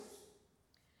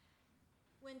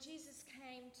When Jesus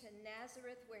came to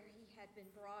Nazareth, where he had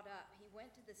been brought up, he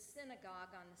went to the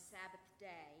synagogue on the Sabbath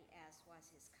day, as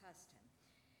was his custom.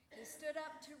 He stood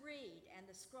up to read, and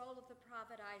the scroll of the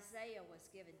prophet Isaiah was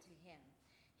given to him.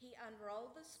 He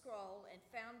unrolled the scroll and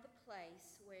found the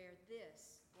place where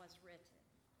this was written: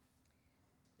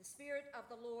 "The Spirit of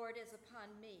the Lord is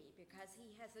upon me, because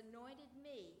he has anointed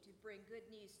me to bring good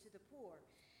news to the poor.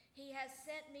 He has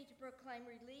sent me to proclaim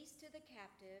release to the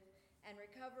captive and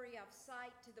recovery of sight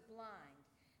to the blind,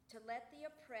 to let the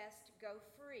oppressed go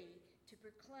free, to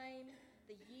proclaim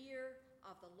the year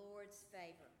of the Lord's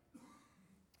favor."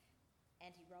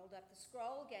 And he rolled up the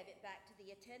scroll, gave it back to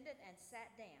the attendant, and sat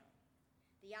down.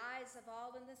 The eyes of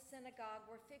all in the synagogue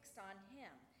were fixed on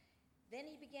him. Then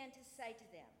he began to say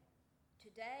to them,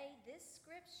 "Today this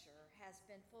scripture has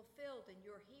been fulfilled in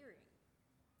your hearing."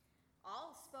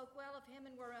 All spoke well of him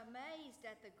and were amazed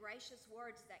at the gracious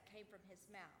words that came from his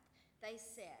mouth. They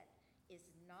said, "Is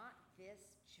not this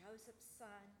Joseph's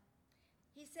son?"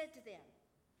 He said to them,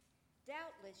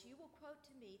 "Doubtless you will quote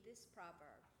to me this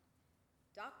proverb,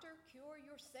 'Doctor, cure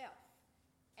yourself.'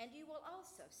 And you will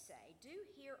also say, 'Do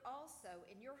here also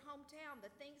in your hometown the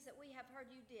things that we have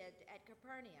heard you did at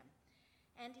Capernaum.'"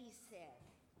 And he said,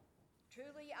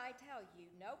 "Truly I tell you,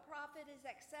 no prophet is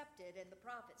accepted in the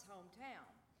prophet's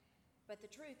hometown. But the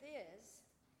truth is,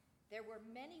 there were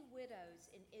many widows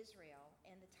in Israel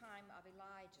in the time of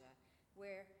Elijah,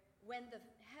 when the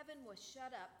heaven was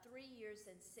shut up 3 years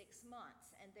and 6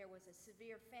 months, and there was a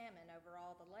severe famine over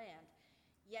all the land.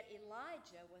 Yet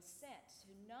Elijah was sent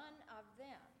to none of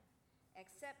them,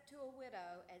 except to a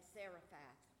widow at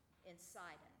Zarephath in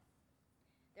Sidon.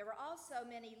 There were also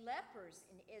many lepers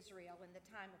in Israel in the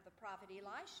time of the prophet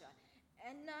Elisha,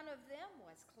 and none of them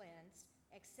was cleansed,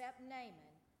 except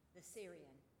Naaman the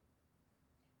Syrian."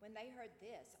 When they heard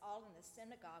this, all in the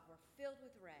synagogue were filled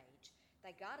with rage.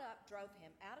 They got up, drove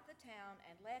him out of the town,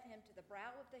 and led him to the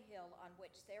brow of the hill on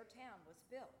which their town was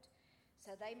built,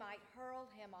 so they might hurl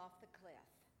him off the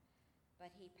cliff.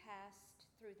 But he passed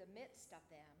through the midst of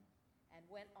them and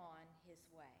went on his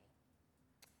way.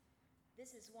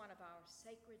 This is one of our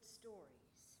sacred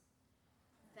stories.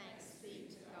 Thanks be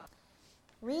to God.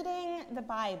 Reading the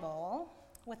Bible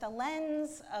with a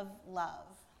lens of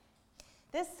love.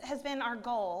 This has been our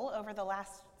goal over the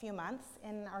last few months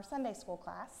in our Sunday school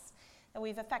class that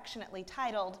we've affectionately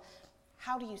titled,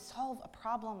 "How Do You Solve a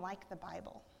Problem Like the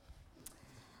Bible?"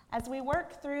 As we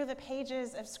work through the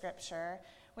pages of Scripture,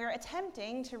 we're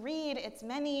attempting to read its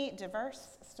many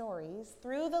diverse stories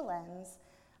through the lens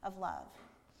of love,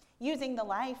 using the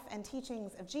life and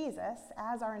teachings of Jesus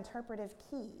as our interpretive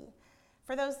key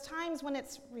for those times when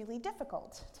it's really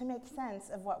difficult to make sense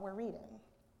of what we're reading.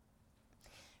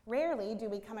 Rarely do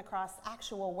we come across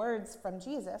actual words from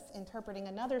Jesus interpreting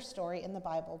another story in the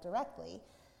Bible directly,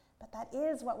 but that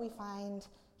is what we find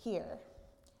here,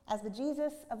 as the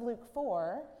Jesus of Luke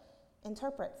 4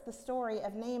 interprets the story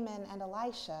of Naaman and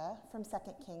Elisha from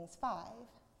 2 Kings 5.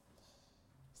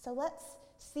 So let's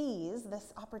seize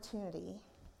this opportunity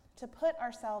to put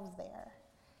ourselves there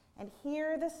and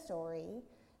hear the story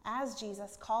as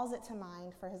Jesus calls it to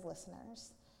mind for his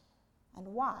listeners,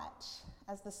 and watch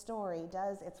as the story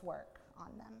does its work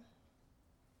on them.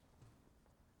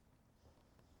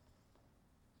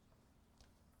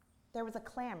 There was a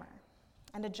clamor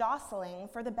and a jostling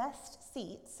for the best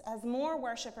seats as more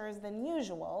worshipers than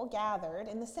usual gathered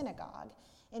in the synagogue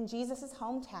in Jesus'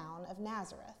 hometown of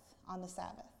Nazareth on the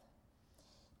Sabbath.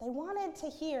 They wanted to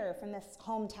hear from this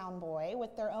hometown boy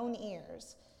with their own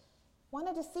ears,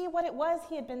 wanted to see what it was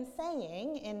he had been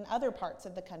saying in other parts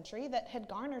of the country that had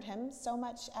garnered him so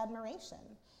much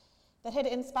admiration, that had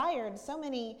inspired so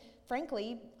many,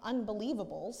 frankly,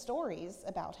 unbelievable stories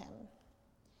about him.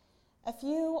 A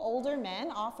few older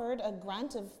men offered a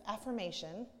grunt of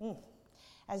affirmation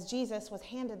as Jesus was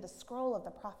handed the scroll of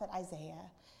the prophet Isaiah,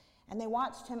 and they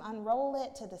watched him unroll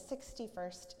it to the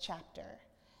 61st chapter.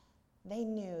 They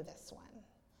knew this one.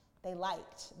 They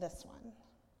liked this one.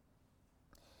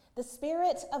 "The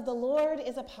Spirit of the Lord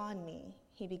is upon me,"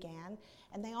 he began,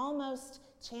 and they almost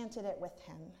chanted it with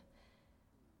him.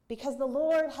 "Because the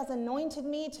Lord has anointed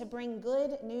me to bring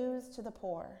good news to the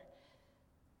poor."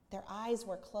 Their eyes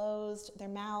were closed, their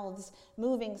mouths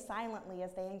moving silently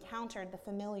as they encountered the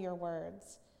familiar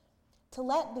words. "To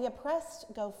let the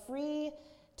oppressed go free,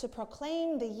 to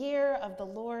proclaim the year of the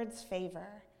Lord's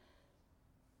favor."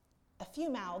 A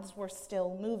few mouths were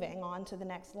still moving on to the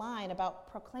next line about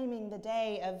proclaiming the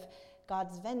day of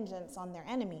God's vengeance on their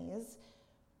enemies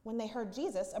when they heard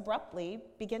Jesus abruptly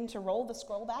begin to roll the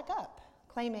scroll back up,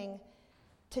 claiming,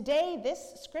 "Today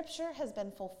this scripture has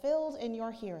been fulfilled in your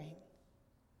hearing."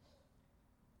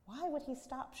 Why would he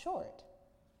stop short?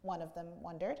 one of them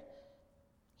wondered.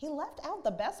 He left out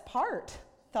the best part,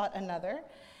 thought another.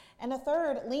 And a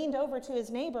third leaned over to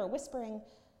his neighbor, whispering,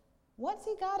 what's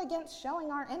he got against showing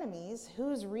our enemies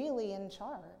who's really in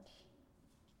charge?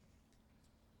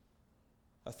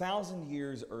 1,000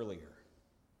 years earlier,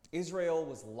 Israel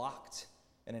was locked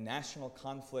in a national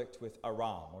conflict with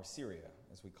Aram, or Syria,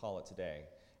 as we call it today,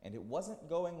 and it wasn't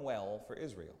going well for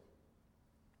Israel.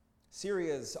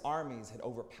 Syria's armies had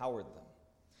overpowered them.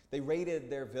 They raided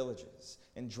their villages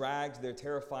and dragged their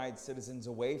terrified citizens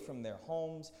away from their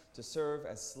homes to serve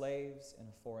as slaves in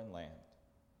a foreign land.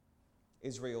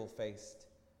 Israel faced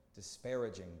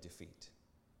disparaging defeat.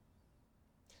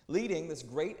 Leading this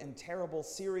great and terrible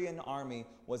Syrian army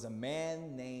was a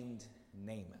man named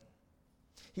Naaman.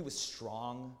 He was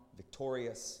strong,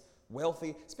 victorious,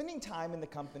 wealthy, spending time in the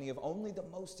company of only the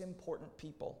most important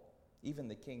people, even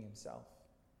the king himself.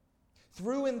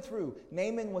 Through and through,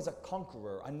 Naaman was a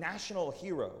conqueror, a national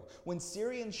hero. When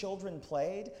Syrian children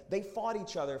played, they fought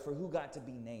each other for who got to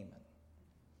be Naaman.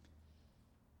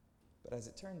 But as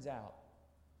it turns out,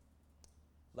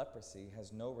 leprosy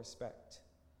has no respect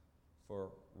for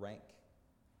rank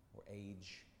or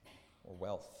age or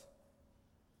wealth.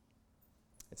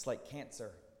 It's like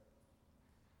cancer,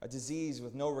 a disease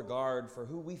with no regard for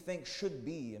who we think should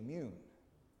be immune.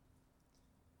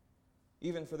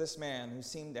 Even for this man who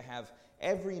seemed to have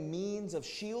every means of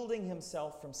shielding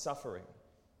himself from suffering,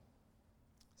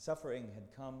 suffering had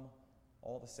come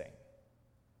all the same.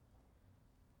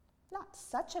 Not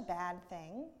such a bad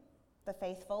thing, the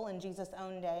faithful in Jesus'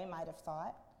 own day might have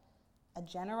thought. A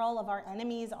general of our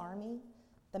enemy's army,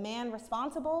 the man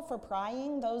responsible for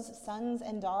prying those sons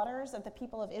and daughters of the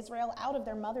people of Israel out of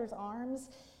their mother's arms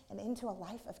and into a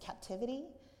life of captivity.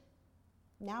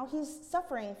 Now he's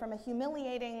suffering from a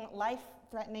humiliating,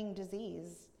 life-threatening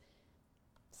disease.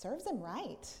 Serves him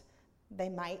right, they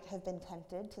might have been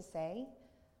tempted to say.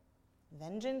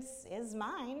 Vengeance is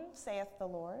mine, saith the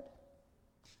Lord.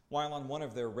 While on one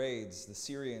of their raids, the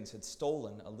Syrians had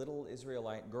stolen a little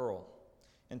Israelite girl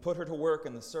and put her to work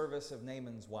in the service of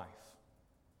Naaman's wife.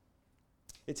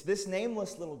 It's this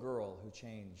nameless little girl who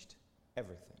changed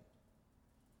everything.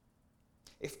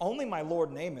 If only my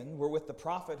lord Naaman were with the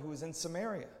prophet who is in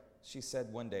Samaria, she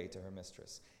said one day to her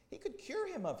mistress. He could cure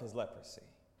him of his leprosy.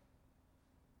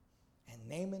 And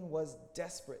Naaman was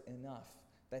desperate enough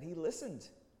that he listened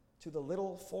to the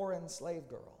little foreign slave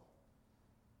girl.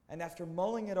 And after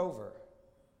mulling it over,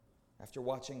 after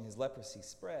watching his leprosy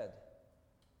spread,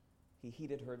 he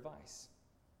heeded her advice.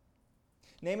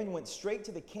 Naaman went straight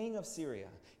to the king of Syria.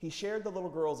 He shared the little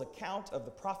girl's account of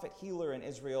the prophet healer in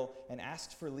Israel and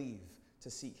asked for leave to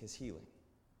seek his healing.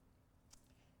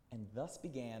 And thus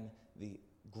began the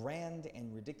grand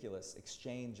and ridiculous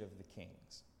exchange of the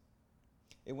kings.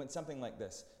 It went something like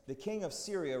this. The king of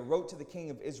Syria wrote to the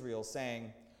king of Israel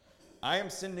saying, I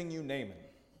am sending you Naaman,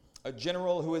 a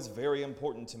general who is very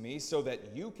important to me, so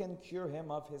that you can cure him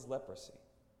of his leprosy.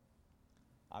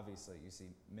 Obviously, you see,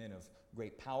 men of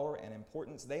great power and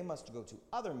importance, they must go to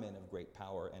other men of great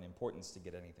power and importance to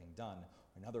get anything done.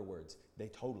 In other words, they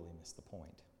totally missed the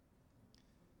point.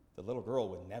 The little girl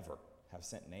would never have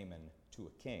sent Naaman to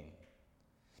a king.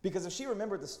 Because if she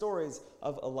remembered the stories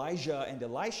of Elijah and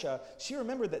Elisha, she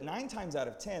remembered that 9 times out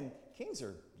of 10, kings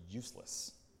are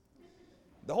useless.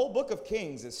 The whole book of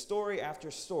Kings is story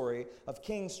after story of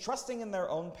kings trusting in their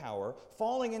own power,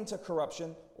 falling into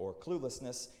corruption or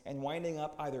cluelessness, and winding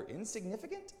up either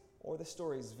insignificant or the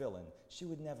story's villain. She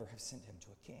would never have sent him to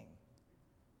a king.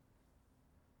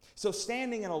 So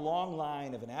standing in a long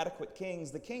line of inadequate kings,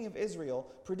 the king of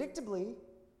Israel predictably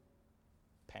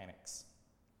panics.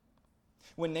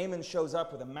 When Naaman shows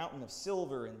up with a mountain of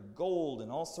silver and gold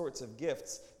and all sorts of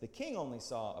gifts, the king only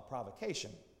saw a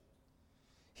provocation.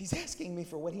 He's asking me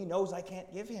for what he knows I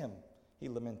can't give him, he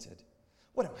lamented.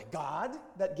 What am I, God,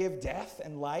 that give death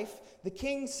and life? The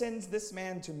king sends this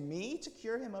man to me to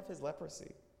cure him of his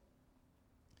leprosy.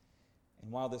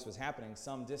 And while this was happening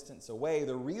some distance away,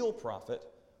 the real prophet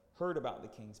heard about the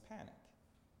king's panic.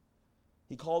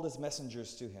 He called his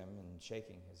messengers to him, and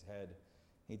shaking his head,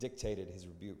 he dictated his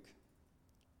rebuke.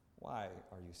 Why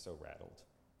are you so rattled?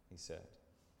 He said.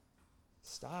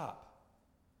 Stop.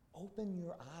 Open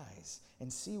your eyes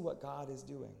and see what God is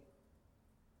doing.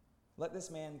 Let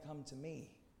this man come to me,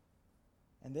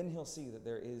 and then he'll see that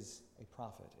there is a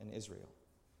prophet in Israel.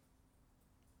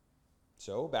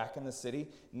 So, back in the city,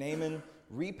 Naaman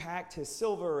repacked his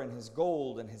silver and his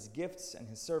gold and his gifts and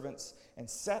his servants and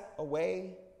set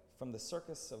away from the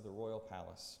circus of the royal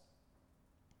palace.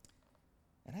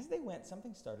 And as they went,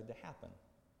 something started to happen.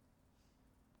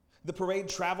 The parade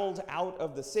traveled out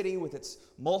of the city with its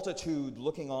multitude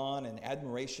looking on in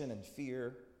admiration and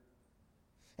fear.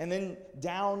 And then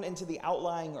down into the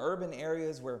outlying urban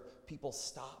areas where people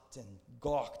stopped and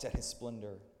gawked at his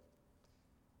splendor.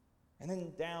 And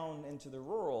then down into the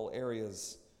rural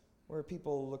areas where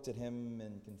people looked at him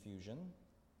in confusion.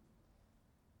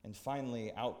 And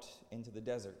finally out into the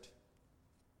desert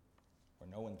where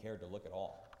no one cared to look at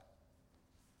all.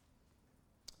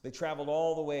 They traveled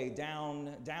all the way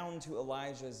down to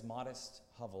Elijah's modest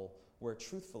hovel where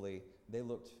truthfully they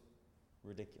looked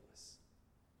ridiculous.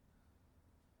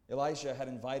 Elijah had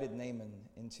invited Naaman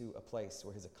into a place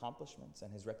where his accomplishments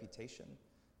and his reputation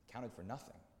counted for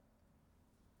nothing.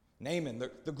 Naaman,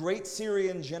 the great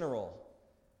Syrian general,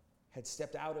 had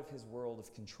stepped out of his world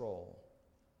of control.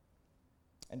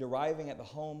 And arriving at the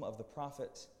home of the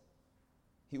prophet,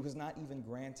 he was not even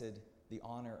granted the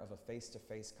honor of a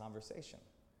face-to-face conversation.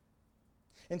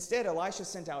 Instead, Elisha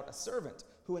sent out a servant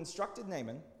who instructed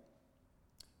Naaman,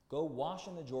 "Go wash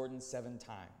in the Jordan 7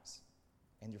 times,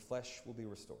 and your flesh will be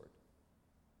restored.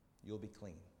 You'll be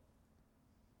clean."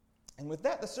 And with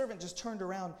that, the servant just turned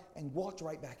around and walked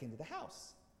right back into the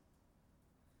house.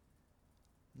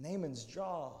 Naaman's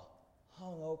jaw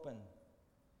hung open,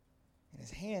 and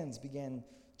his hands began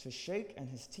to shake, and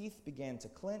his teeth began to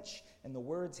clench, and the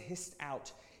words hissed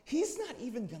out, "He's not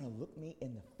even going to look me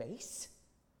in the face?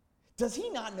 Does he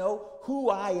not know who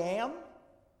I am?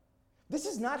 This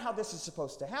is not how this is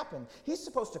supposed to happen. He's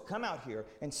supposed to come out here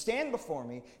and stand before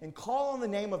me and call on the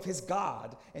name of his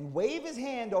God and wave his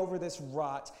hand over this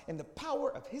rot, and the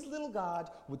power of his little God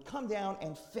would come down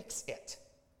and fix it."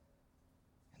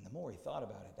 And the more he thought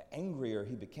about it, the angrier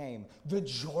he became. The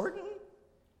Jordan?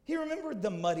 He remembered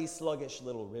the muddy, sluggish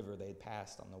little river they'd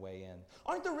passed on the way in.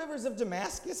 Aren't the rivers of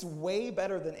Damascus way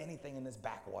better than anything in this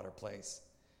backwater place?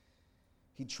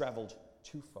 He'd traveled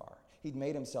too far. He'd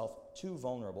made himself too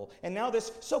vulnerable. And now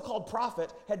this so-called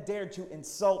prophet had dared to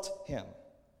insult him.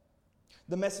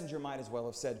 The messenger might as well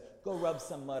have said, "Go rub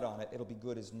some mud on it. It'll be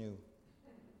good as new."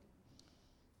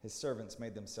 His servants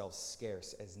made themselves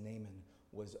scarce as Naaman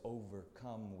was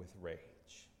overcome with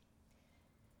rage.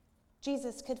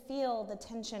 Jesus could feel the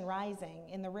tension rising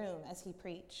in the room as he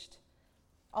preached.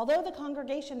 Although the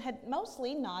congregation had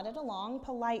mostly nodded along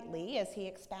politely as he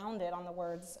expounded on the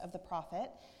words of the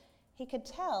prophet, he could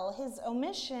tell his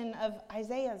omission of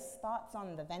Isaiah's thoughts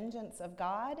on the vengeance of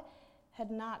God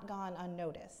had not gone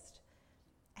unnoticed.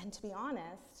 And to be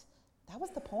honest, that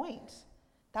was the point.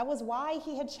 That was why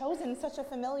he had chosen such a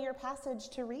familiar passage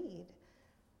to read.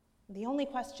 The only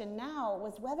question now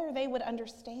was whether they would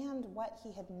understand what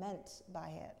he had meant by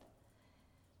it.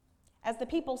 As the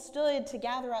people stood to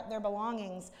gather up their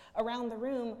belongings around the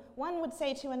room, one would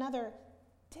say to another,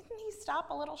 "Didn't he stop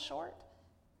a little short?"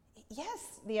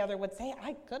 "Yes," the other would say,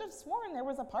 "I could have sworn there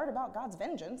was a part about God's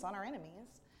vengeance on our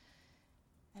enemies."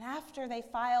 And after they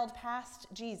filed past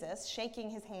Jesus, shaking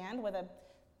his hand with a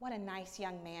 "What a nice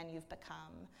young man you've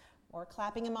become," or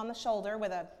clapping him on the shoulder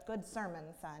with a "Good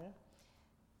sermon, son,"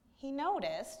 he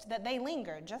noticed that they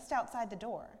lingered just outside the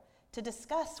door to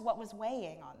discuss what was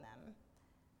weighing on them.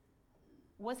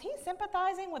 Was he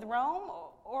sympathizing with Rome,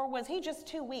 or was he just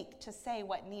too weak to say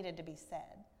what needed to be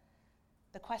said?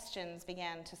 The questions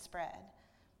began to spread.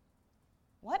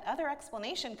 What other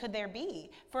explanation could there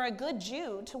be for a good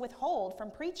Jew to withhold from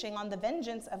preaching on the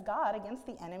vengeance of God against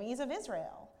the enemies of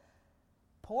Israel?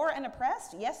 "Poor and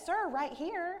oppressed? Yes, sir, right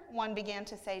here," one began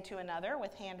to say to another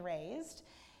with hand raised.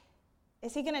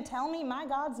 "Is he going to tell me my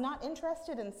God's not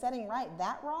interested in setting right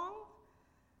that wrong?"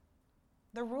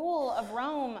 The rule of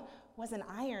Rome was an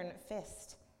iron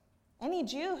fist. Any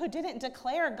Jew who didn't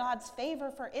declare God's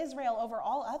favor for Israel over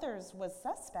all others was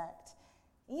suspect,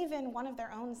 even one of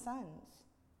their own sons.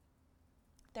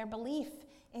 Their belief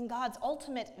in God's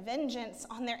ultimate vengeance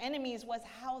on their enemies was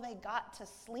how they got to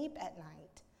sleep at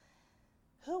night.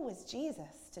 Who was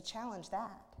Jesus to challenge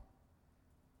that?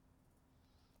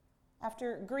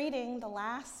 After greeting the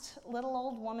last little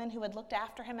old woman who had looked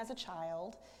after him as a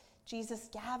child, Jesus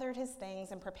gathered his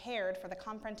things and prepared for the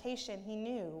confrontation he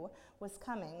knew was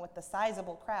coming with the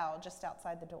sizable crowd just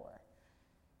outside the door.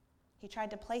 He tried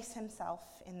to place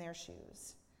himself in their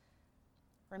shoes,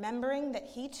 remembering that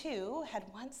he too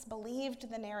had once believed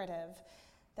the narrative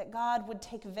that God would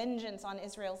take vengeance on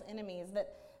Israel's enemies,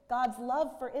 that God's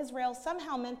love for Israel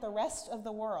somehow meant the rest of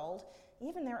the world,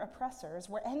 even their oppressors,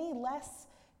 were any less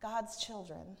God's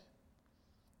children.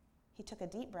 He took a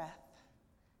deep breath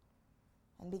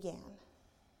and began.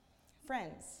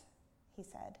 "Friends," he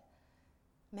said,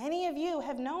 "many of you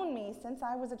have known me since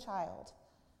I was a child.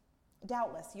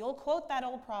 Doubtless, you'll quote that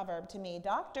old proverb to me,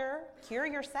 'Doctor, cure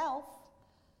yourself.'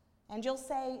 And you'll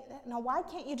say, 'Now, why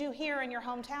can't you do here in your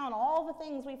hometown all the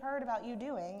things we've heard about you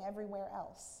doing everywhere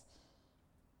else?'"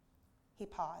 He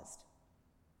paused.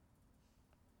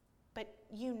 but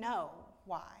you know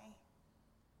why.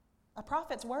 A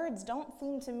prophet's words don't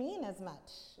seem to mean as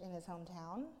much in his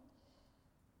hometown.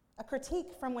 A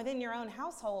critique from within your own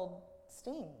household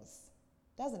stings,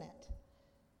 doesn't it?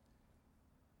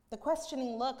 The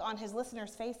questioning look on his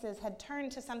listeners' faces had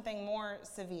turned to something more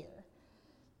severe.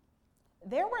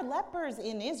 There were lepers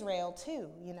in Israel too,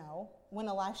 when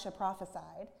Elisha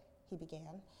prophesied, he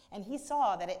began, and he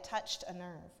saw that it touched a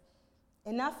nerve.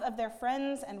 Enough of their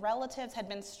friends and relatives had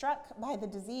been struck by the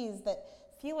disease that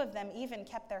few of them even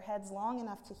kept their heads long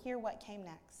enough to hear what came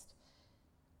next.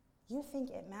 You think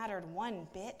it mattered one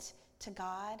bit to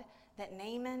God that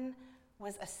Naaman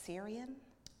was a Syrian?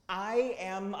 I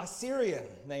am a Syrian,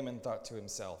 Naaman thought to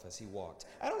himself as he walked.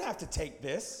 I don't have to take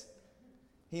this,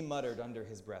 he muttered under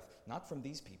his breath. Not from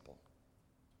these people.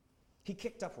 He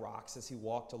kicked up rocks as he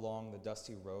walked along the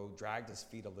dusty road, dragged his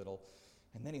feet a little,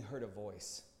 and then he heard a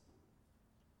voice.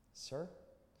 Sir?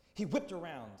 He whipped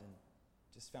around and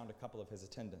just found a couple of his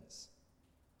attendants.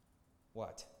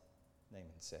 What? Naaman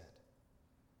said.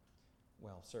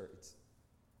 Well, sir,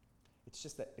 it's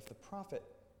just that if the prophet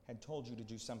had told you to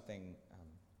do something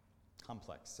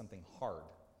complex, something hard,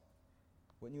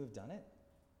 wouldn't you have done it?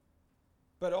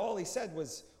 But all he said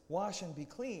was, wash and be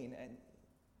clean, and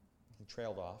he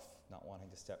trailed off, not wanting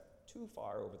to step too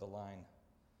far over the line.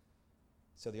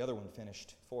 So the other one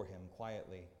finished for him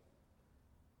quietly.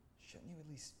 Shouldn't you at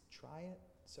least try it,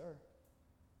 sir?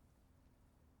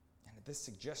 And at this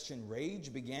suggestion,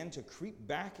 rage began to creep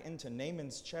back into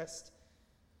Naaman's chest.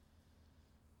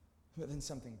 But then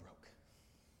something broke.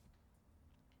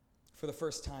 For the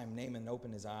first time, Naaman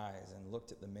opened his eyes and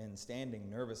looked at the men standing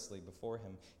nervously before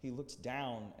him. He looked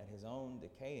down at his own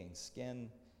decaying skin,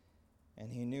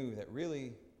 and he knew that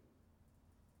really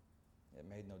it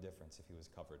made no difference if he was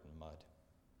covered in mud.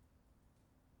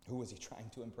 Who was he trying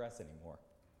to impress anymore?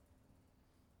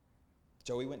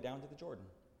 So he went down to the Jordan.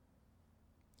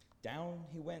 Down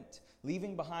he went,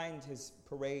 leaving behind his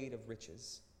parade of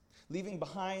riches, leaving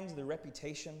behind the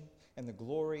reputation and the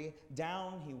glory.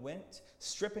 Down he went,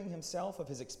 stripping himself of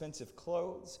his expensive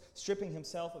clothes, stripping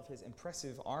himself of his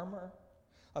impressive armor,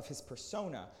 of his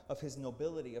persona, of his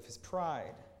nobility, of his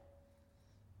pride.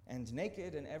 And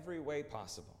naked in every way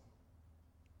possible,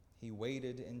 he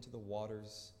waded into the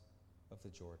waters of the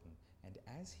Jordan. And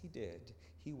as he did,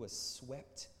 he was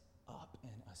swept up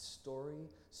in a story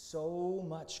so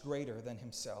much greater than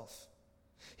himself.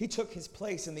 He took his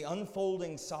place in the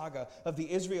unfolding saga of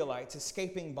the Israelites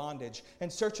escaping bondage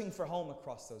and searching for home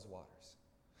across those waters,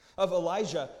 of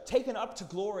Elijah taken up to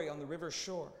glory on the river's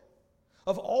shore,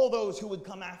 of all those who would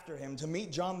come after him to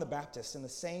meet John the Baptist in the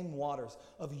same waters,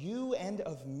 of you and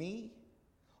of me,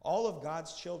 all of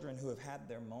God's children who have had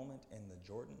their moment in the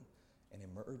Jordan and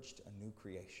emerged a new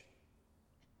creation.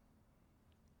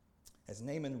 As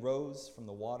Naaman rose from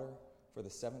the water for the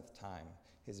seventh time,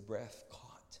 his breath caught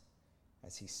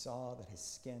as he saw that his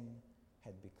skin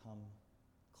had become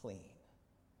clean,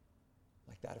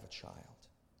 like that of a child.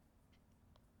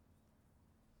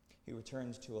 He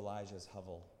returned to Elijah's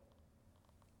hovel,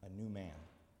 a new man,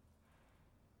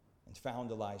 and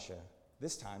found Elisha,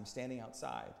 this time standing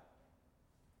outside,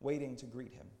 waiting to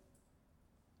greet him.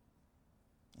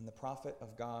 And the prophet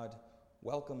of God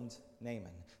welcomed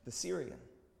Naaman, the Syrian,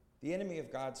 the enemy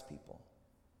of God's people.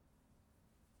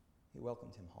 He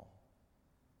welcomed him home.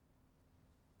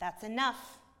 That's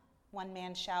enough, one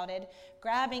man shouted,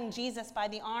 grabbing Jesus by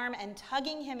the arm and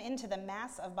tugging him into the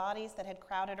mass of bodies that had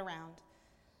crowded around.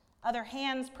 Other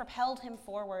hands propelled him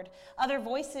forward. Other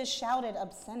voices shouted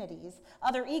obscenities.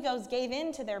 Other egos gave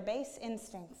in to their base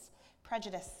instincts,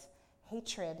 prejudice,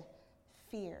 hatred,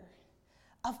 fear.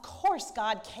 Of course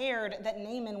God cared that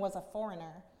Naaman was a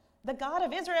foreigner. The God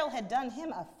of Israel had done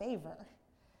him a favor.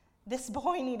 This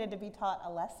boy needed to be taught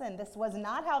a lesson. This was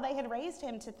not how they had raised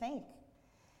him to think.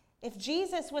 If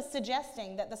Jesus was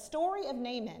suggesting that the story of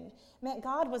Naaman meant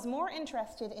God was more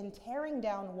interested in tearing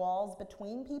down walls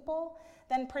between people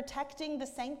than protecting the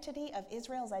sanctity of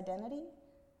Israel's identity,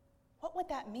 what would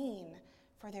that mean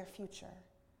for their future?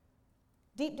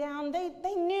 Deep down,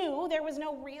 they knew there was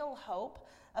no real hope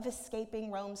of escaping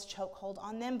Rome's chokehold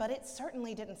on them, but it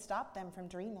certainly didn't stop them from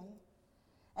dreaming.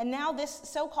 And now this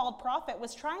so-called prophet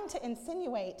was trying to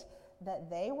insinuate that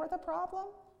they were the problem,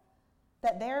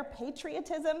 that their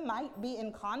patriotism might be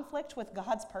in conflict with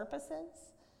God's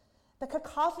purposes. The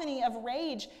cacophony of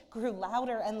rage grew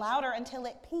louder and louder until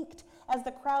it peaked as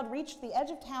the crowd reached the edge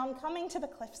of town, coming to the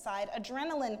cliffside,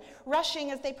 adrenaline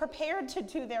rushing as they prepared to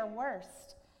do their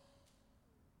worst.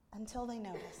 Until they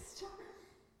noticed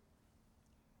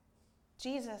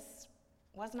Jesus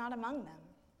was not among them.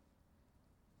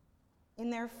 In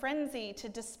their frenzy to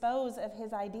dispose of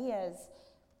his ideas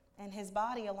and his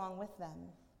body along with them,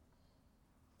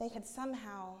 they had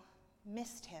somehow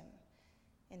missed him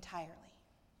entirely.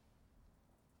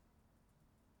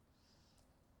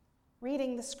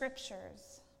 Reading the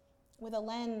scriptures with a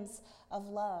lens of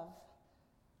love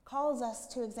calls us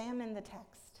to examine the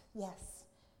text, yes,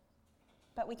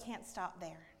 but we can't stop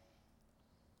there.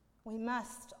 We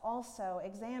must also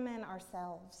examine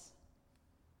ourselves.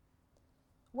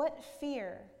 What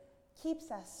fear keeps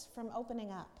us from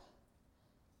opening up?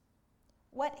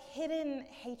 What hidden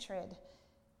hatred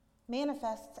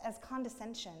manifests as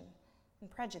condescension and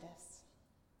prejudice?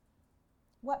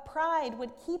 What pride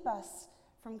would keep us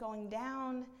from going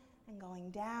down and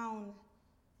going down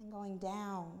and going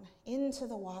down into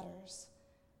the waters,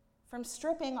 from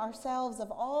stripping ourselves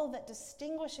of all that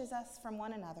distinguishes us from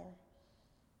one another,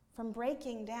 from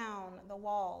breaking down the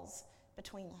walls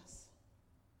between us?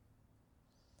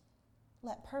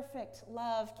 Let perfect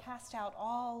love cast out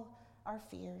all our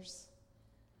fears,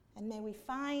 and may we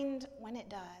find when it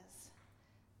does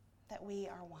that we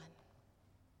are one.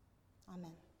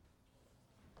 Amen.